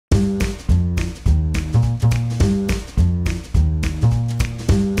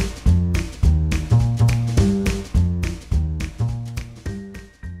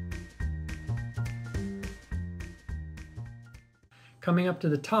Coming up to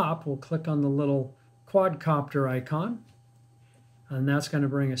the top, we'll click on the little quadcopter icon, and that's going to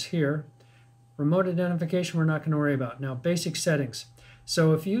bring us here. Remote identification we're not going to worry about. Now, basic settings.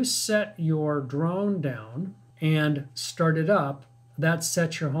 So if you set your drone down and start it up, that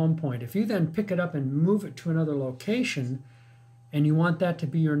sets your home point. If you then pick it up and move it to another location, and you want that to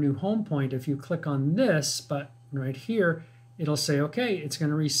be your new home point, if you click on this button right here, it'll say, okay, it's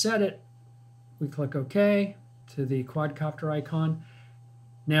going to reset it. We click OK to the quadcopter icon.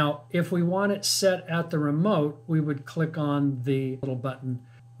 Now, if we want it set at the remote, we would click on the little button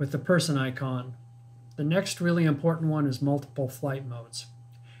with the person icon. The next really important one is multiple flight modes.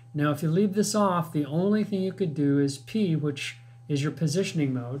 Now, if you leave this off, the only thing you could do is P, which is your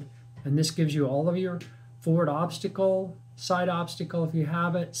positioning mode, and this gives you all of your forward obstacle, side obstacle if you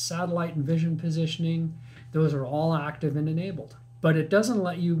have it, satellite and vision positioning. Those are all active and enabled. But it doesn't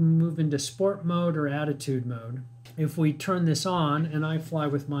let you move into sport mode or attitude mode. If we turn this on, and I fly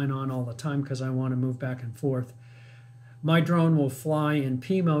with mine on all the time because I want to move back and forth, my drone will fly in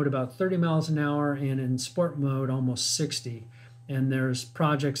P mode about 30 miles an hour and in sport mode almost 60. And there's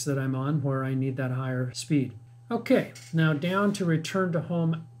projects that I'm on where I need that higher speed. Okay, now down to return to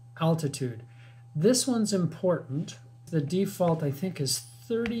home altitude. This one's important. The default, I think, is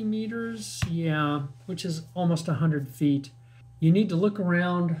 30 meters, yeah, which is almost 100 feet. You need to look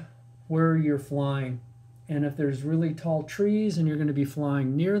around where you're flying. And if there's really tall trees and you're going to be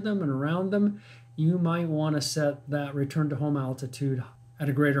flying near them and around them, you might want to set that return to home altitude at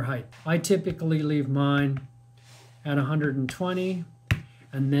a greater height. I typically leave mine at 120,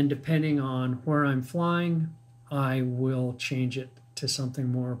 and then depending on where I'm flying, I will change it to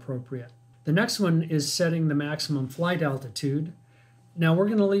something more appropriate. The next one is setting the maximum flight altitude. Now we're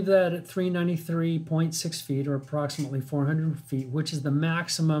going to leave that at 393.6 feet, or approximately 400 feet, which is the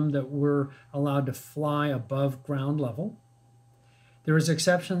maximum that we're allowed to fly above ground level. There is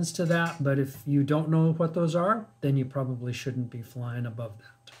exceptions to that, but if you don't know what those are, then you probably shouldn't be flying above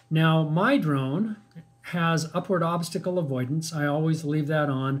that. Now my drone has upward obstacle avoidance. I always leave that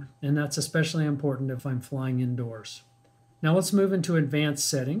on, and that's especially important if I'm flying indoors. Now let's move into advanced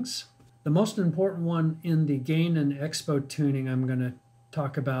settings. The most important one in the gain and expo tuning I'm going to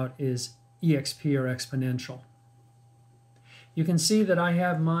talk about is EXP, or exponential. You can see that I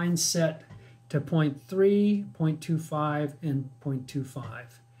have mine set to 0.3, 0.25, and 0.25.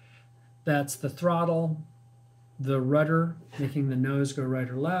 That's the throttle, the rudder, making the nose go right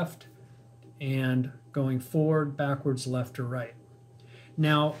or left, and going forward, backwards, left or right.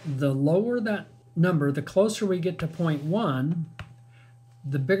 Now, the lower that number, the closer we get to 0.1,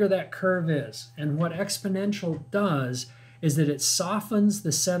 the bigger that curve is. And what exponential does is that it softens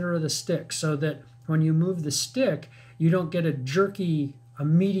the center of the stick so that when you move the stick, you don't get a jerky,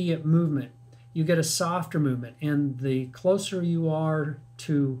 immediate movement. You get a softer movement. And the closer you are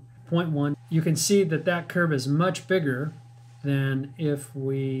to 0.1, you can see that that curve is much bigger than if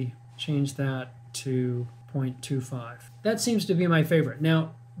we change that to 0.25. That seems to be my favorite.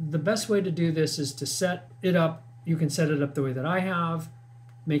 Now, the best way to do this is to set it up. You can set it up the way that I have.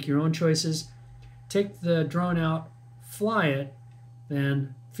 Make your own choices. Take the drone out, fly it,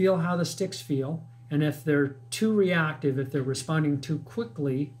 then feel how the sticks feel. And if they're too reactive, if they're responding too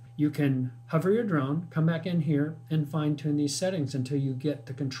quickly, you can hover your drone, come back in here, and fine-tune these settings until you get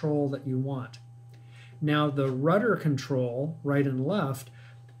the control that you want. Now, the rudder control, right and left,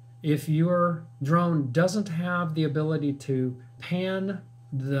 if your drone doesn't have the ability to pan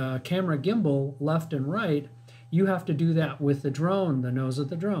the camera gimbal left and right, you have to do that with the drone, the nose of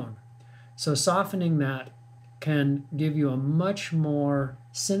the drone. So softening that can give you a much more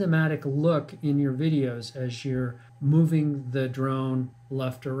cinematic look in your videos as you're moving the drone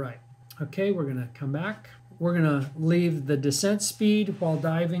left or right. Okay, we're going to come back. We're going to leave the descent speed while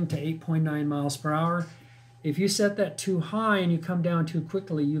diving to 8.9 miles per hour. If you set that too high and you come down too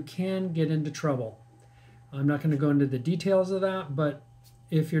quickly, you can get into trouble. I'm not going to go into the details of that, but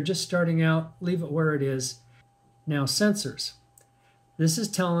if you're just starting out, leave it where it is. Now, sensors. This is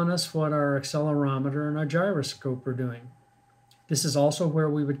telling us what our accelerometer and our gyroscope are doing. This is also where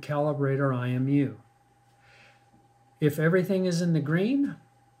we would calibrate our IMU. If everything is in the green,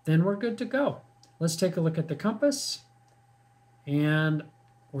 then we're good to go. Let's take a look at the compass, and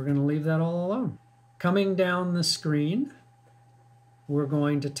we're going to leave that all alone. Coming down the screen, we're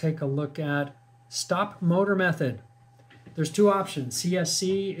going to take a look at stop motor method. There's two options.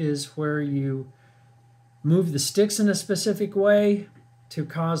 CSC is where you move the sticks in a specific way to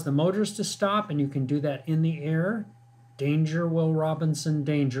cause the motors to stop, and you can do that in the air. Danger, Will Robinson,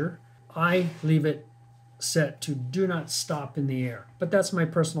 danger. I leave it set to do not stop in the air, but that's my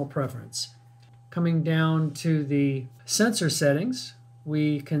personal preference. Coming down to the sensor settings,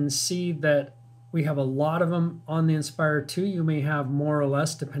 we can see that we have a lot of them on the Inspire 2. You may have more or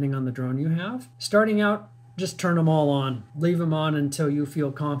less depending on the drone you have. Starting out, just turn them all on. Leave them on until you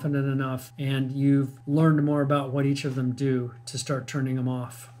feel confident enough and you've learned more about what each of them do to start turning them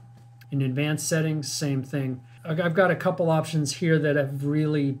off. In advanced settings, same thing. I've got a couple options here that have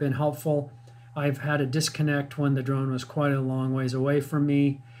really been helpful. I've had a disconnect when the drone was quite a long ways away from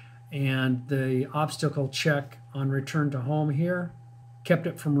me, and the obstacle check on return to home here kept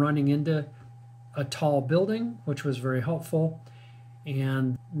it from running into a tall building, which was very helpful,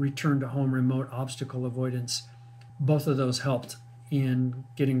 and return to home remote obstacle avoidance. Both of those helped in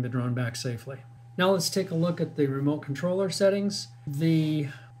getting the drone back safely. Now let's take a look at the remote controller settings. The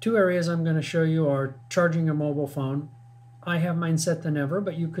two areas I'm going to show you are charging a mobile phone. I have mine set to never,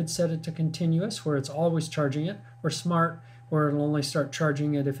 but you could set it to continuous, where it's always charging it, or smart, where it'll only start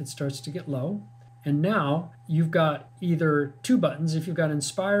charging it if it starts to get low. And now you've got either two buttons. If you've got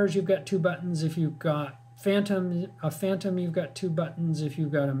Inspires, you've got two buttons. If you've got Phantom, you've got two buttons. If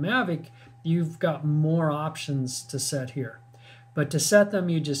you've got a Mavic, you've got more options to set here. But to set them,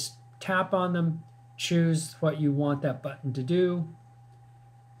 you just tap on them, choose what you want that button to do,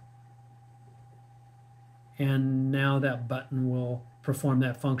 and now that button will perform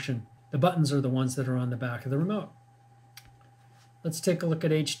that function. The buttons are the ones that are on the back of the remote. Let's take a look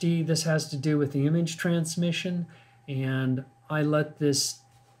at HD. This has to do with the image transmission, and I let this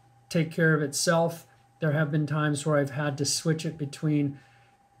take care of itself. There have been times where I've had to switch it between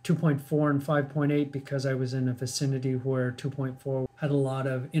 2.4 and 5.8 because I was in a vicinity where 2.4 had a lot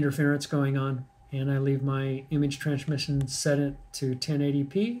of interference going on, and I leave my image transmission set it to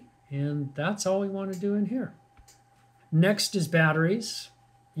 1080p, and that's all we want to do in here. Next is batteries.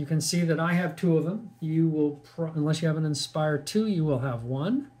 You can see that I have two of them. You will, unless you have an Inspire 2, you will have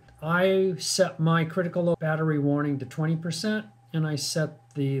one. I set my critical low battery warning to 20%, and I set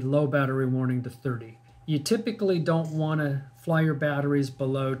the low battery warning to 30%. You typically don't want to fly your batteries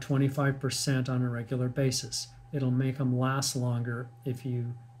below 25% on a regular basis. It'll make them last longer if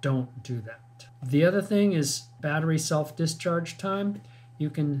you don't do that. The other thing is battery self-discharge time. You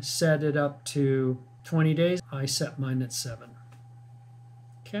can set it up to 20 days. I set mine at 7.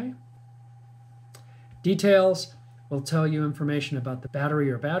 Okay. Details will tell you information about the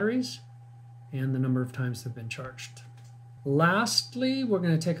battery or batteries and the number of times they've been charged. Lastly, we're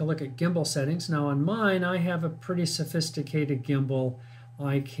going to take a look at gimbal settings. Now on mine, I have a pretty sophisticated gimbal.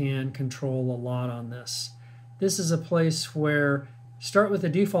 I can control a lot on this. This is a place where start with the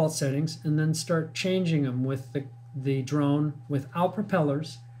default settings and then start changing them with the drone without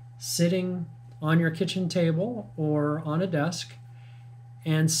propellers, sitting on your kitchen table or on a desk,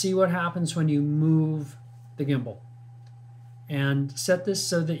 and see what happens when you move the gimbal. And set this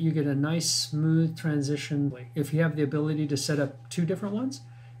so that you get a nice smooth transition. If you have the ability to set up two different ones,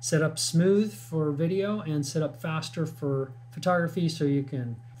 set up smooth for video and set up faster for photography so you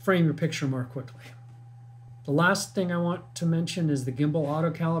can frame your picture more quickly. The last thing I want to mention is the gimbal auto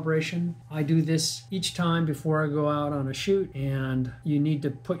calibration. I do this each time before I go out on a shoot, and you need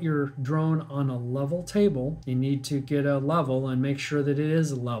to put your drone on a level table. You need to get a level and make sure that it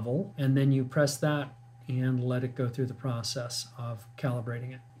is level, and then you press that and let it go through the process of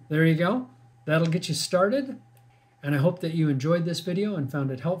calibrating it. There you go. That'll get you started, and I hope that you enjoyed this video and found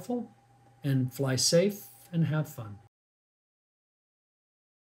it helpful, and fly safe and have fun.